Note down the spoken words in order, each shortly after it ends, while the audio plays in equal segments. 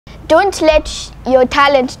Don't let your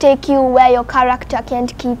talent take you where your character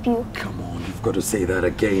can't keep you. Come on, you've got to say that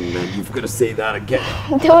again, man. You've got to say that again.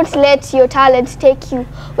 Don't let your talent take you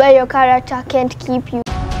where your character can't keep you.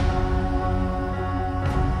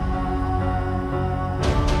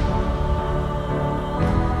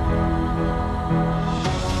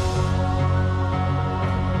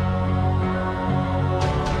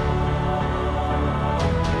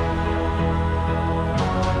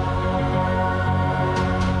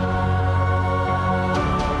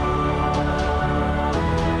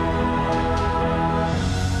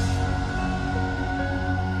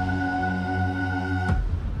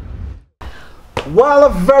 Well, a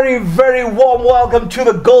very, very warm welcome to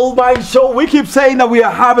the Goldmine Show. We keep saying that we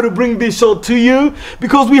are happy to bring this show to you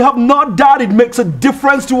because we have not doubt it makes a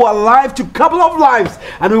difference to our life, to a couple of lives.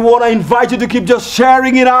 And we want to invite you to keep just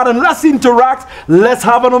sharing it out and let's interact. Let's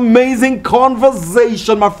have an amazing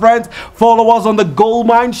conversation, my friends. Follow us on the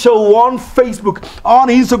Goldmine Show on Facebook, on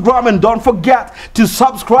Instagram, and don't forget to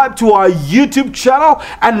subscribe to our YouTube channel.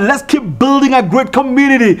 And let's keep building a great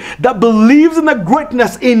community that believes in the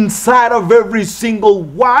greatness inside of every single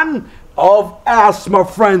one of us, my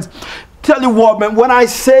friends. Tell you what, man, when I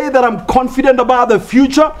say that I'm confident about the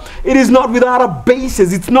future, it is not without a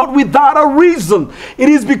basis. It's not without a reason. It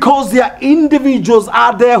is because there are individuals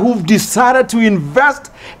out there who've decided to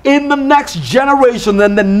invest in the next generation,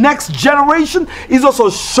 and the next generation is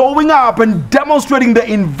also showing up and demonstrating the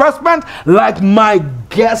investment like my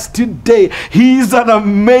guest today. He's an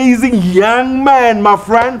amazing young man, my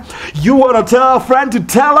friend. You want to tell a friend to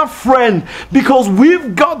tell a friend because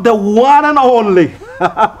we've got the one and only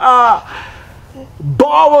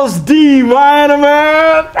Boaz.D.Maina,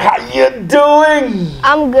 man. How you doing?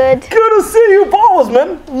 I'm good. Good to see you, Boaz,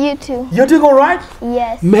 man. You too. You're doing all right?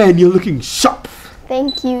 Yes. Man, you're looking sharp.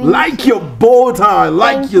 Thank you. Like your bow tie,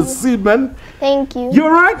 like your suit, man. Thank you. You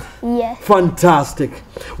all right? Yes. Fantastic.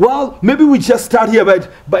 Well, maybe we just start here by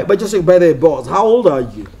just saying, by the way, Boaz, how old are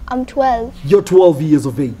you? I'm 12. You're 12 years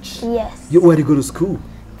of age. Yes. Where do you go to school?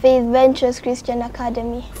 Faith Ventures Christian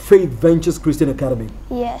Academy. Faith Ventures Christian Academy.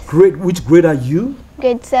 Yes. Great. Which grade are you?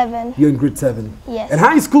 Grade 7. You're in grade 7. Yes. And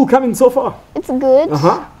how is school coming so far? It's good.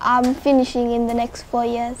 Uh-huh. I'm finishing in the next 4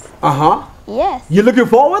 years. Uh-huh. Yes. You looking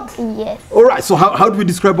forward? Yes. All right. So how do we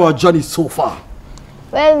describe our journey so far?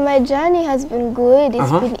 Well, my journey has been good. It's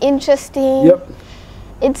been interesting. Yep.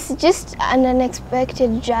 It's just an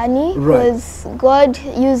unexpected journey Right. because God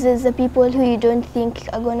uses the people who you don't think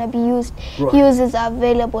are going to be used. Right. He uses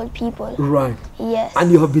available people. Right. Yes.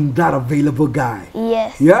 And you have been that available guy.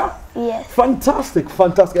 Yes. Yeah? Yes. Fantastic,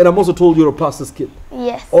 fantastic. And I'm also told you're a pastor's kid.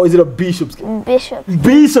 Yes. Or is it a bishop's kid? Bishop.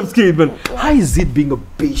 Bishop's kid, man. How is it being a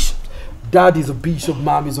bishop? Dad is a bishop,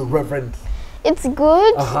 mom is a reverend. It's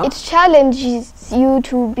good. It challenges you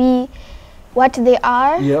to be what they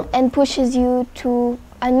are and pushes you to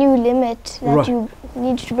a new limit that you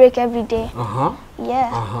need to break every day.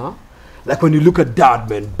 Yeah. Like when you look at Dad,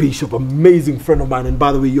 man, Bishop, amazing friend of mine. And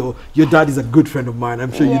by the way, your dad is a good friend of mine.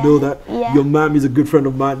 I'm sure you know that. Yeah. Your mom is a good friend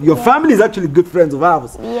of mine. Your family is actually good friends of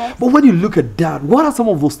ours. Yes. But when you look at Dad, what are some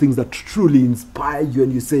of those things that truly inspire you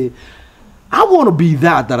and you say, I want to be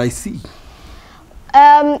that I see?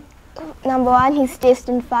 Number one, his taste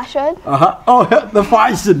in fashion. Oh, the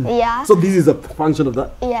fashion. Yeah. So this is a function of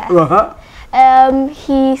that. Yeah.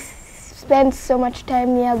 He spends so much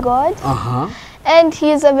time near God. And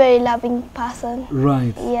he's a very loving person.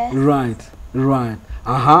 Right. Yes. Right.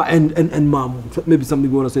 And mom, maybe something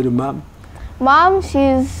you want to say to mom? Mom,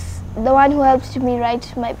 she's the one who helped me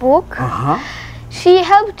write my book. She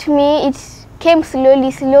helped me. It came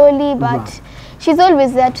slowly, but she's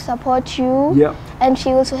always there to support you. Yeah. And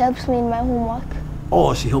she also helps me in my homework.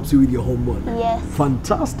 Oh, she helps you with your homework. Yes.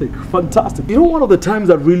 Fantastic. You know, one of the times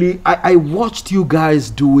that really, I watched you guys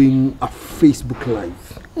doing a Facebook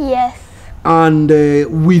Live. Yes. And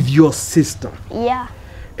with your sister. Yeah.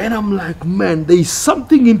 And I'm like, man, there is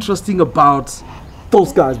something interesting about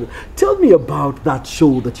those guys. Tell me about that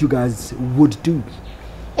show that you guys would do.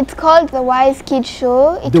 It's called The Wise Kid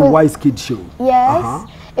Show. The Wise Kid Show. Yes.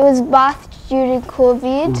 It was birthed during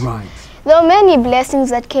COVID. Right. There were many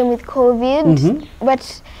blessings that came with COVID,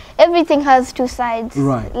 but everything has two sides.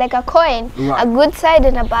 Right. Like a coin. Right. A good side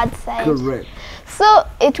and a bad side. Correct. So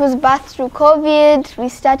it was birthed through COVID.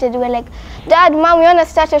 We were like, Dad, Mom, we want to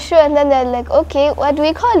start a show. And then they're like, okay, what do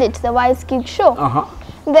we call it? The Wise Kid Show.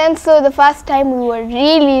 Then so the first time we were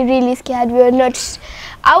really scared. We were not,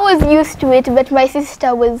 I was used to it, but my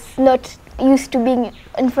sister was not used to being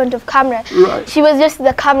in front of camera. Right. She was just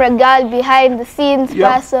the camera girl, behind the scenes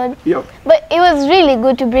person. But it was really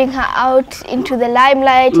good to bring her out into the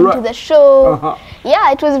limelight, into the show.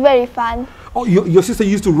 Yeah, it was very fun. Oh, your sister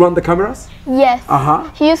used to run the cameras? Yes.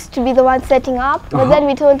 She used to be the one setting up, but then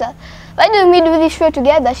we told her, why don't we do this show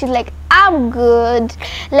together? She's like, I'm good.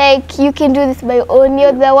 Like, you can do this by your own.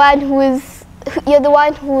 You're the one who's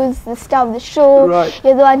the star of the show. Right.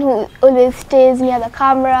 You're the one who always stays near the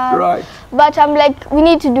camera. Right. But I'm like, we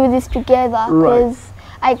need to do this together because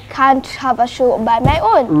I can't have a show by my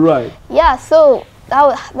own. Right. Yeah, so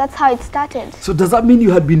that's how it started. So does that mean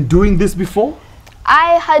you had been doing this before?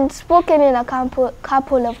 I had spoken in a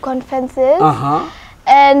couple of conferences.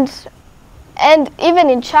 And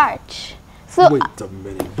even in church. So wait a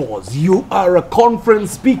minute, boss. You are a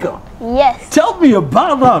conference speaker. Yes. Tell me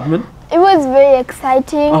about that, man. It was very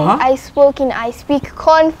exciting. I spoke in I Speak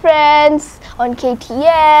conference on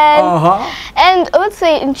KTN. And also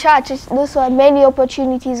in church, those were many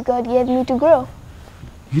opportunities God gave me to grow.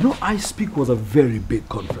 You know, I Speak was a very big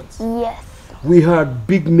conference. Yes. We had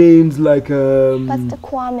big names like Pastor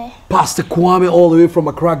Kwame all the way from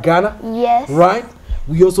Accra, Ghana. Yes. Right?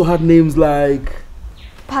 We also had names like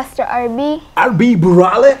Pastor RB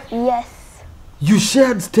Burale. Yes. You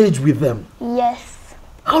shared stage with them. Yes.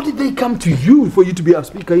 How did they come to you for you to be a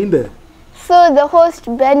speaker in there? So the host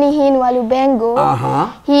Benny Hinn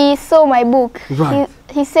Walubengo, he saw my book. Right.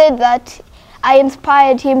 He said that I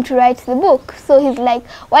inspired him to write the book. So he's like,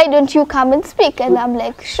 why don't you come and speak? And I'm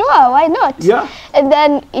like, sure, why not? Yeah. And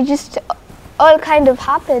then it just all kind of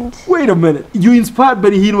happened. Wait a minute. You inspired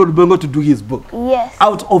Benny Hinn Walubengo to do his book? Yes.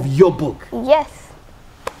 Out of your book? Yes.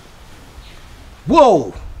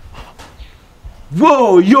 Whoa.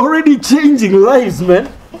 Whoa, you're already changing lives,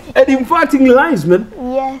 man. And impacting lives, man.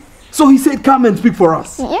 Yes. So he said, come and speak for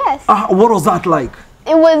us. Yes. What was that like?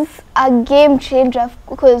 It was a game changer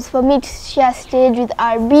because for me to share stage with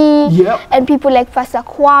RB and people like Pastor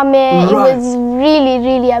Kwame, it was really,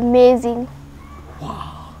 really amazing.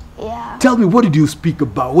 Wow. Yeah. Tell me, what did you speak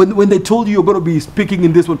about? When they told you you're going to be speaking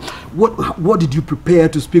in this one, what did you prepare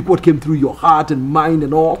to speak? What came through your heart and mind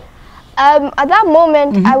and all? At that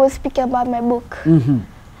moment, I was speaking about my book,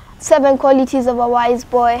 7 Qualities of a Wise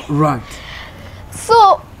Boy. Right.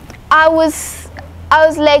 So I was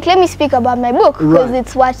like, let me speak about my book because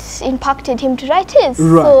it's what impacted him to write his.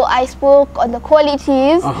 So I spoke on the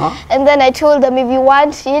qualities and then I told them, if you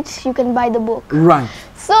want it, you can buy the book. Right.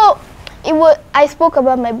 So I spoke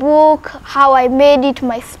about my book, how I made it,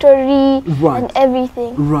 my story, and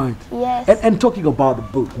everything. Right. Yes. And talking about the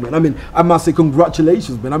book, man, I mean, I must say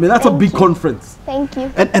congratulations, man. I mean, that's a big conference. Thank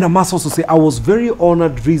you. And I must also say, I was very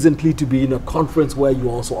honored recently to be in a conference where you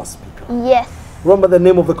also are a speaker. Yes. Remember the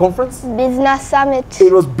name of the conference? Business Summit.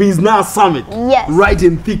 It was Business Summit. Yes. Right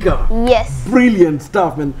in Thika. Yes. Brilliant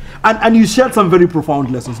stuff, man. And you shared some very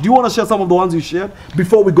profound lessons. Do you want to share some of the ones you shared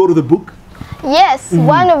before we go to the book? Yes.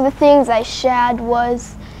 One of the things I shared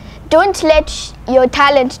was, don't let your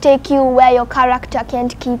talent take you where your character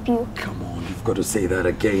can't keep you. Come on, you've got to say that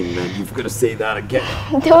again, man. You've got to say that again.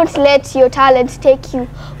 Don't let your talent take you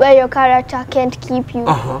where your character can't keep you.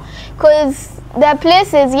 Because there are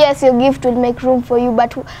places, yes, your gift will make room for you,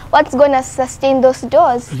 but what's going to sustain those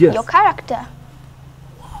doors? Yes. Your character.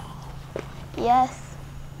 Yes.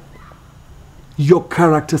 Your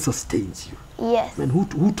character sustains you. Yes. Man,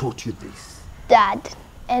 who taught you this? Dad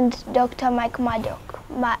and Dr. Mike Murdoch,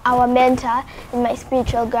 our mentor and my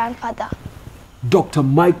spiritual grandfather. Dr.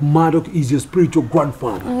 Mike Murdoch is your spiritual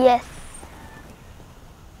grandfather? Yes.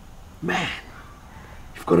 Man,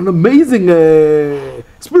 you've got an amazing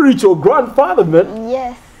spiritual grandfather, man.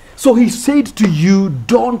 Yes. So he said to you,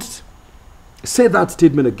 don't say that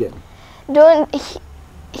statement again.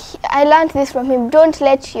 I learned this from him. Don't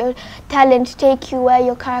let your talent take you where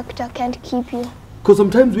your character can't keep you. Because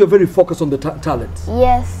sometimes we are very focused on the talent.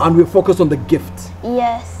 Yes. And we're focused on the gift.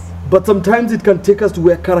 Yes. But sometimes it can take us to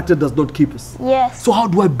where character does not keep us. Yes. So how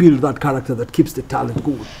do I build that character that keeps the talent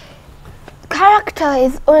going? Character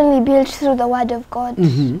is only built through the Word of God.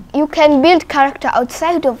 You can build character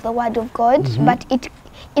outside of the Word of God, but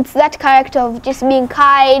it's that character of just being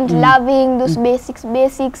kind, loving, those basics,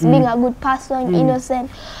 being a good person,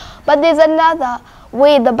 innocent. But there's another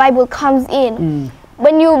way the Bible comes in.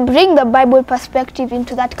 When you bring the Bible perspective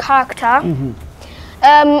into that character,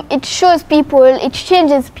 it shows people, it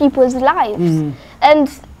changes people's lives. And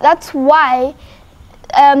that's why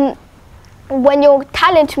when your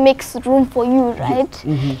talent makes room for you, right?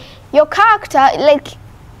 Your character, like,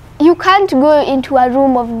 you can't go into a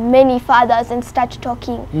room of many fathers and start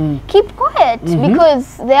talking. Keep quiet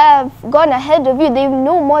because they have gone ahead of you. They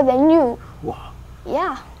know more than you. Wow.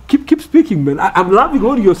 Yeah. Keep speaking, man. I'm loving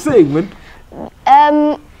what you're saying, man.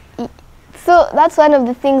 So that's one of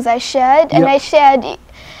the things I shared. And I shared,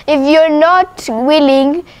 if you're not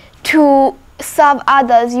willing to serve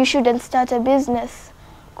others, you shouldn't start a business,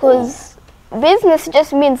 because business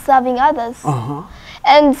just means serving others.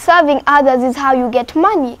 And serving others is how you get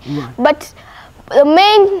money. But the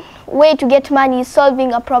main way to get money is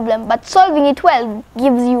solving a problem, but solving it well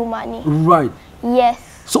gives you money. Right.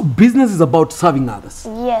 Yes. So business is about serving others.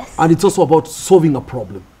 Yes. And it's also about solving a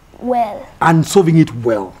problem. Well. And solving it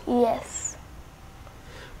well. Yes.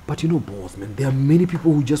 But you know, boss, man, there are many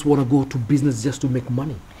people who just want to go to business just to make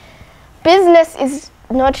money. Business is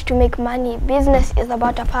not to make money. Business is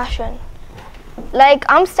about a passion. Like,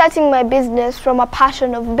 I'm starting my business from a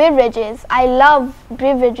passion of beverages. I love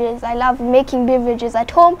beverages. I love making beverages at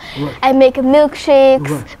home. I make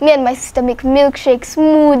milkshakes. Me and my sister make milkshakes,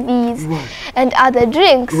 smoothies, and other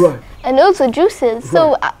drinks, and also juices.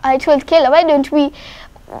 So I told Kayla, why don't we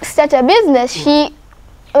start a business? She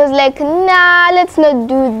was like, nah, let's not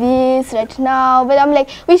do this right now. But I'm like,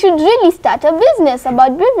 we should really start a business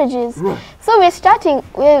about beverages. So we're starting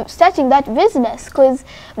that business, because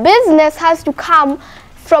business has to come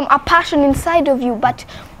from a passion inside of you. But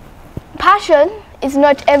passion is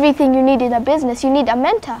not everything you need in a business. You need a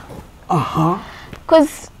mentor.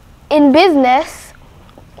 Because in business,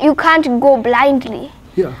 you can't go blindly.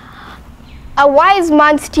 A wise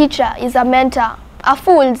man's teacher is a mentor. A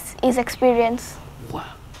fool's is experience.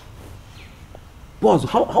 Boss,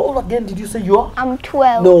 how old again did you say you are? I'm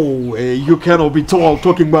 12. No way, you cannot be tall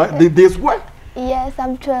talking about this way. Yes,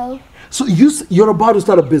 I'm 12. So you're about to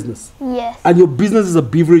start a business? Yes. And your business is a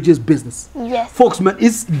beverages business? Yes. Folks, man,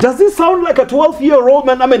 does this sound like a 12-year-old,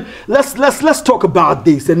 man? I mean, let's talk about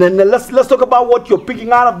this, and then let's talk about what you're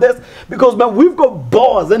picking out of this, because, man, we've got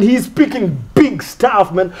Boaz, and he's speaking big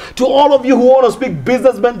stuff, man. To all of you who want to speak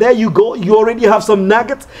business, man, there you go. You already have some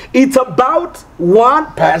nuggets. It's about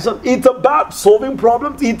one passion. It's about solving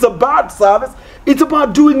problems. It's about service. It's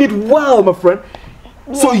about doing it well, my friend.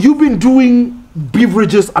 Yes. So you've been doing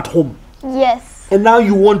beverages at home? Yes. And now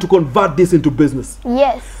you want to convert this into business?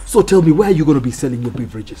 Yes. So tell me, where are you going to be selling your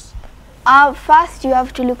beverages? First, you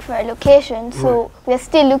have to look for a location. So we're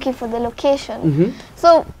still looking for the location.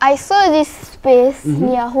 So I saw this space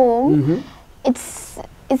near home. It's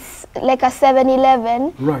like a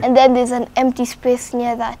 7-Eleven, and then there's an empty space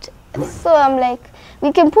near that. So I'm like,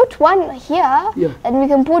 we can put one here, and we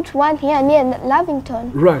can put one here near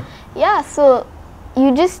Lavington. Yeah, so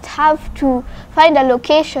you just have to find a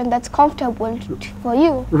location that's comfortable for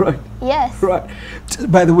you. Yes.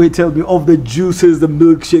 By the way, tell me, of the juices, the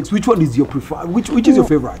milkshakes, which one is your preferred? Which is your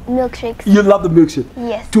favorite? Milkshakes. You love the milkshake?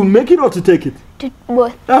 Yes. To make it or to take it? To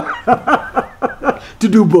both. To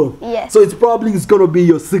do both? Yes. So it's going to be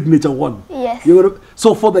your signature one? Yes.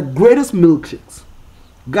 So for the greatest milkshakes,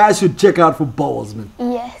 guys should check out for Boaz, man.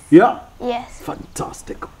 Yes. Yeah? Yes.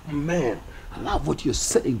 Fantastic. Man, I love what you're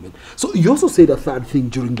saying, man. So you also said a third thing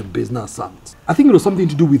during the business summit. I think it was something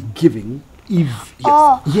to do with giving.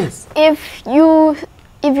 Yes. If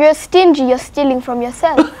you're stingy, you're stealing from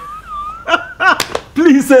yourself.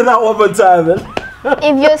 Please say that one more time, man.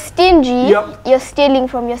 If you're stingy, you're stealing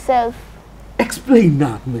from yourself. Explain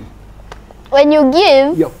that, man. When you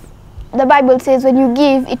give, the Bible says when you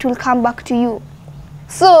give, it will come back to you.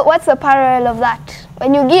 So what's the parallel of that?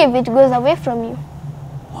 When you give, it goes away from you.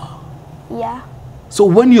 Wow. Yeah. So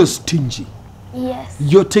when you're stingy, yes,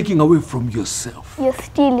 you're taking away from yourself. You're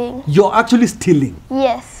stealing. You're actually stealing.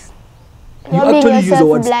 Yes. You actually use the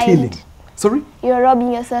word stealing. Sorry? You're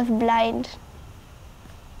robbing yourself blind.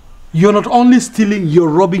 You're not only stealing, you're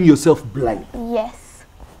robbing yourself blind. Yes.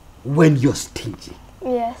 When you're stingy.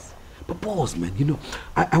 Yes. But boss, man,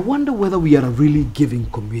 I wonder whether we are a really giving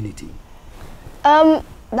community.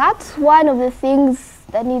 That's one of the things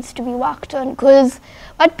that needs to be worked on, because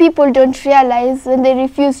what people don't realize when they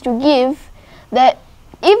refuse to give, that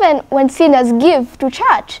even when sinners give to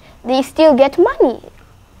church, they still get money.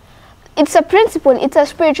 It's a principle, it's a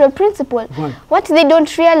spiritual principle. What they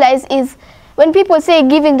don't realize is when people say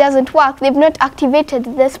giving doesn't work, they've not activated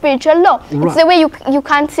the spiritual law. It's the way you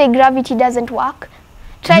can't say gravity doesn't work.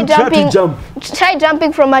 Try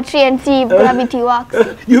jumping from a tree and see if gravity works.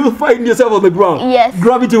 You'll find yourself on the ground. Yes.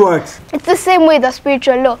 Gravity works. It's the same way the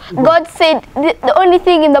spiritual law. God said, the only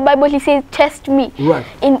thing in the Bible, he says, test me.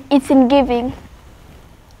 It's in giving.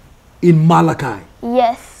 In Malachi.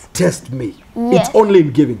 Yes. Test me. Yes. It's only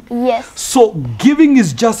in giving. Yes. So giving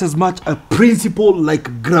is just as much a principle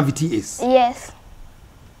like gravity is. Yes.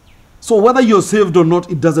 So whether you're saved or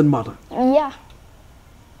not, it doesn't matter. Yeah.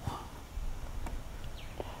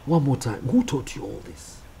 One more time, who taught you all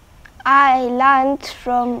this? I learned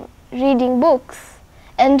from reading books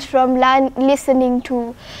and from listening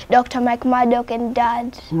to Dr. Mike Murdoch and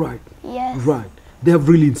Dad. Right. Yes. Right. They have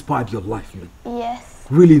really inspired your life, man. Yes.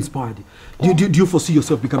 Really inspired you. Do you foresee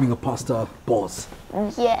yourself becoming a pastor, Boaz?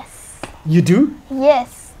 Yes. You do?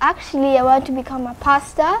 Yes. Actually, I want to become a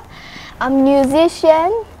pastor, a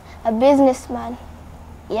musician, a businessman.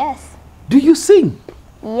 Yes. Do you sing?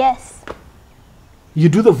 Yes. You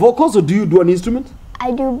do the vocals or do you do an instrument?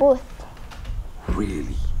 I do both.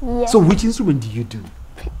 Really? Yes. So which instrument do you do?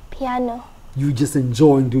 Piano. You just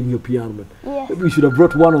enjoying doing your piano, man. Yes. Maybe we should have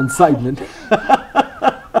brought one on site, man.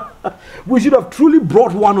 We should have truly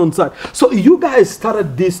brought one on site. So you guys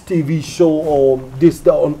started this TV show or this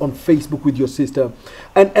on Facebook with your sister,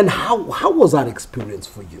 and how was that experience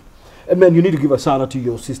for you? And man, you need to give a shout out to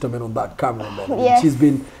your sister, man, on that camera, man. Yes. She's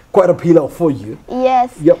been quite a pillar for you.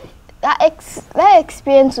 Yes. Yep. That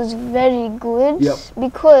experience was very good. Yep.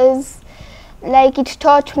 Because, like, it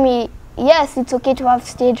taught me, yes, it's okay to have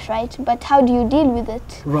stage fright, but how do you deal with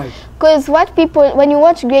it? Right. Because what people, when you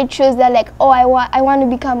watch great shows, they're like, oh, I want to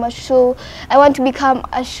become I want to become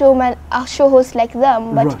a showman, a show host like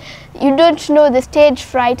them. But right. You don't know the stage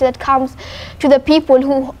fright that comes to the people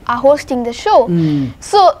who are hosting the show.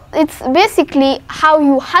 So it's basically how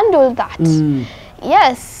you handle that.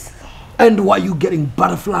 Yes. And were you getting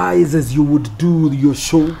butterflies as you would do your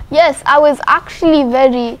show? Yes, I was actually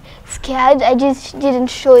very scared. I just didn't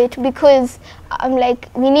show it because I'm like,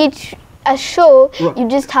 we need a show, right. You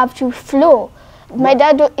just have to flow. My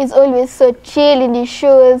dad is always so chill in his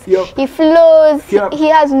shows. Yep. He flows, yep. He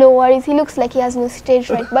has no worries. He looks like he has no stage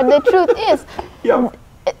fright. But the truth is, yep.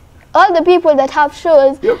 All the people that have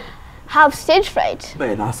shows, yep. Have stage fright.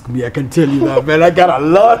 Man, ask me, I can tell you that, man. I got a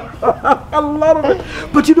lot, a lot of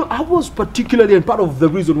it. But you know, I was particularly, and part of the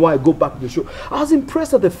reason why I go back to the show, I was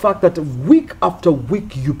impressed at the fact that week after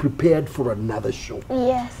week you prepared for another show.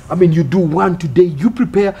 Yes. I mean, you do one today, you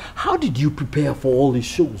prepare. How did you prepare for all these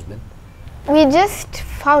shows, man? We just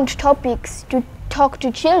found topics to talk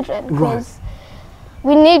to children. Because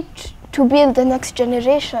right. We need to build the next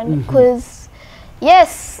generation. Because,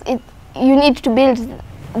 yes, you need to build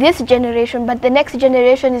this generation, but the next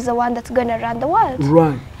generation is the one that's going to run the world.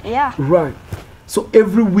 Right. Yeah. Right. So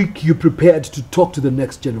every week you prepared to talk to the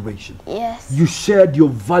next generation. Yes. You shared your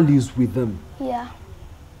values with them. Yeah.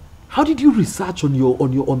 How did you research on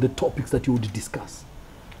the topics that you would discuss?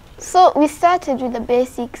 So we started with the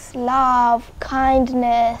basics: love,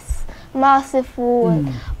 kindness, merciful,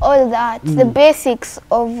 all that. The basics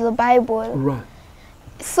of the Bible. Right.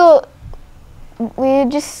 So we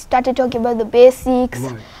just started talking about the basics,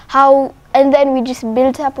 right. And then we just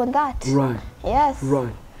built up on that. Right. Yes.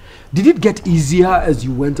 Right. Did it get easier as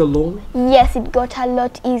you went along? Yes, it got a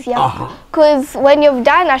lot easier. Because when you've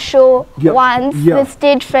done a show once, the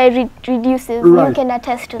stage fright reduces. Right. You can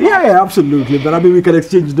attest to that. Yeah, absolutely. But I mean, we can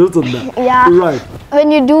exchange notes on that. Yeah. Right. When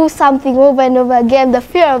you do something over and over again, the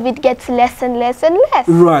fear of it gets less and less and less.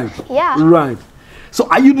 Right. Yeah. Right. So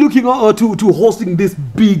are you looking to hosting this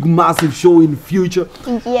big, massive show in future?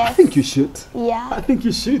 Yes. I think you should. Yeah. I think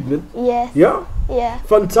you should, man. Yes. Yeah? Yeah.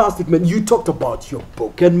 Fantastic, man. You talked about your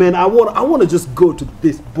book. And, man, I want to just go to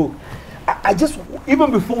this book. I just,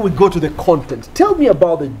 even before we go to the content, tell me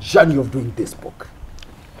about the journey of doing this book.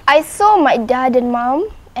 I saw my dad and mom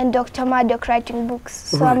and Dr. Maddock writing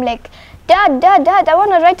books. So right. I'm like, Dad, I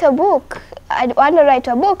want to write a book. I want to write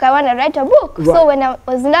a book. Right. So when I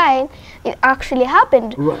was 9, it actually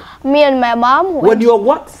happened. Right. Me and my mom. When you were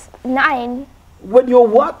what? 9. When you were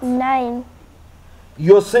what? 9.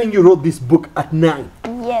 You're saying you wrote this book at 9?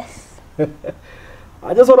 Yes.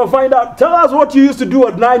 I just want to find out. Tell us what you used to do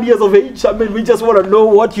at 9 years of age. I mean, we just want to know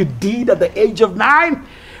what you did at the age of 9.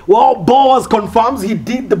 Well, Boaz confirms he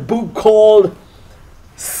did the book called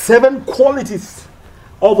 7 Qualities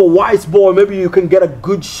of a Wise Boy. Maybe you can get a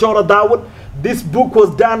good shot at that one. This book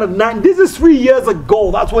was done at 9. This is 3 years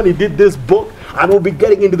ago. That's when he did this book. And we'll be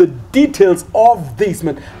getting into the details of this,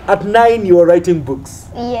 man. At 9, you were writing books.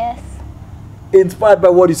 Yes. Inspired by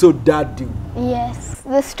what you saw Dad do. Yes.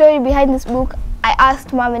 The story behind this book, I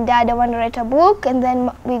asked Mom and Dad, I want to write a book. And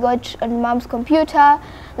then we got on Mom's computer.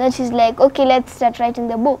 Then she's like, okay, let's start writing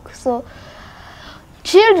the book. So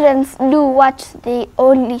children do what they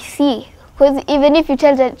only see. Because even if you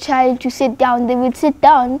tell the child to sit down, they will sit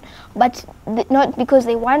down, but not because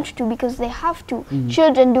they want to, because they have to.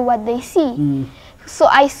 Children do what they see. So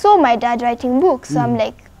I saw my dad writing books, so I'm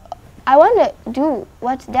like, I want to do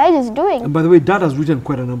what Dad is doing. And by the way, Dad has written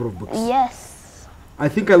quite a number of books. Yes. I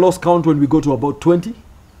think I lost count when we go to about 20.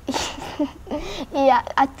 Yeah,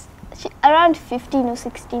 around 15 or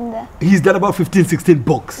 16 there. He's done about 15, 16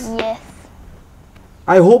 books. Yes.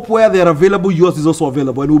 I hope where they are available, yours is also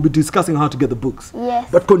available, and we'll be discussing how to get the books. Yes.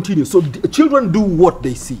 But continue. So children do what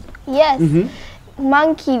they see. Yes.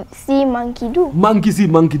 monkey see, monkey do. Monkey see,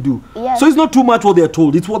 monkey do. Yes. So it's not too much what they are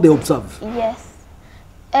told, it's what they observe. Yes.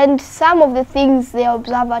 And some of the things they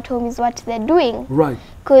observe at home is what they're doing. Right.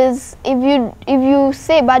 Because if you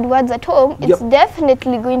say bad words at home, it's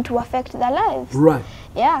definitely going to affect their lives. Right.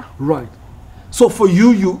 Yeah. Right. So for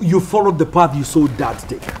you, you followed the path you saw Dad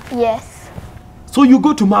take. Yes. So you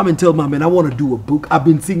go to Mom and tell Mom, and I want to do a book. I've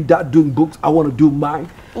been seeing Dad doing books. I want to do mine.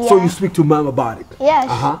 Yeah. So you speak to Mom about it.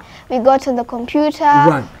 Yes. We got on the computer.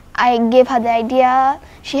 Right. I gave her the idea.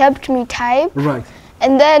 She helped me type. Right.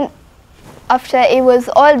 And then after it was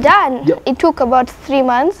all done, it took about 3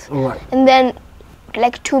 months. Right. And then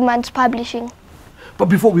like 2 months publishing. But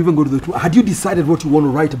before we even go to the had you decided what you want to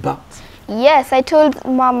write about? Yes, I told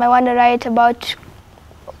Mom I want to write about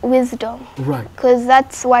wisdom. Right. Because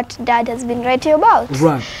that's what Dad has been writing about.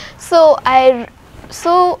 Right. So I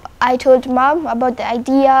told Mom about the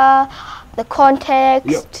idea, the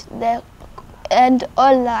context, and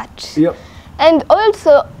all that. Yep. And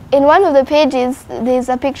also in one of the pages there's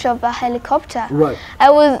a picture of a helicopter. Right. I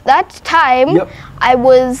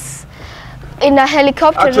was in a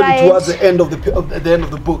helicopter Actually, ride. towards the end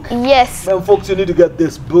of the book. Yes. Now, folks, you need to get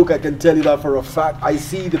this book. I can tell you that for a fact. I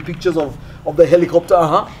see the pictures of the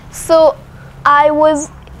helicopter. So I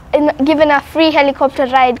was given a free helicopter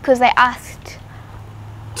ride because I asked.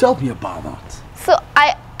 Tell me about that. So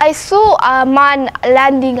I saw a man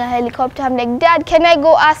landing a helicopter. I'm like, Dad, can I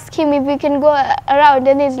go ask him if we can go around?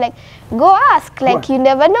 And he's like, go ask, like you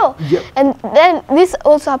never know. Yep. And then this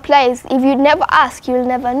also applies. If you never ask, you'll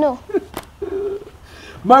never know.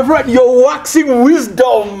 My friend, you're waxing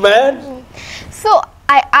wisdom, man. So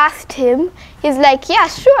I asked him. He's like, yeah,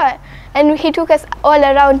 sure. And he took us all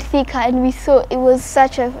around Thika, and we saw it was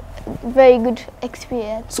such a very good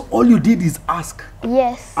experience. So all you did is ask.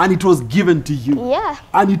 Yes. And it was given to you. Yeah.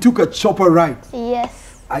 And you took a chopper ride.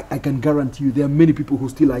 Yes. I can guarantee you there are many people who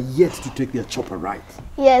still are yet to take their chopper ride.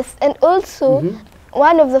 Yes. And also,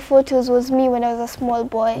 one of the photos was me when I was a small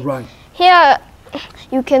boy. Right. Here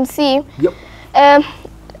you can see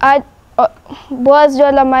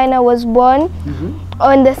Boaz.D.Maina was born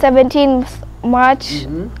on the 17th March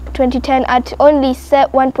 2010 at only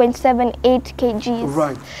 1.78 kgs.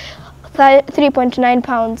 Right. 3.9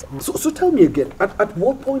 pounds. So tell me again, at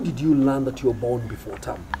what point did you learn that you were born before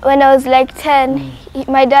time? When I was like 10,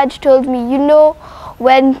 my dad told me, you know,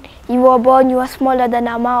 when you were born, you were smaller than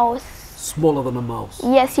a mouse. Smaller than a mouse?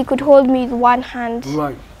 Yes, he could hold me with one hand.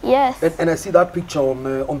 Right. Yes. And I see that picture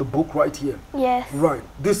on the book right here. Yes. Right.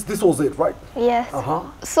 This was it, right? Yes.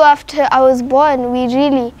 So after I was born, we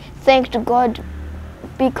really thanked God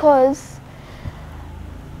because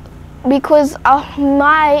me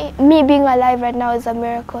being alive right now is a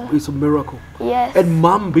miracle. It's a miracle. Yes. And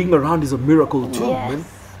Mom being around is a miracle too, man.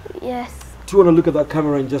 Yes. Do you want to look at that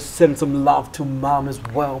camera and just send some love to Mom as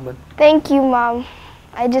well, man? Thank you, Mom.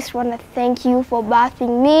 I just want to thank you for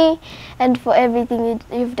birthing me and for everything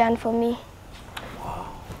you've done for me. Wow.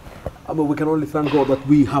 I mean, we can only thank God that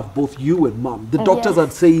we have both you and Mom. The doctors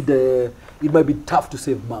had said it might be tough to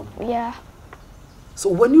save Mom. Yeah. So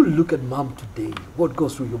when you look at Mom today, what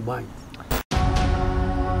goes through your mind?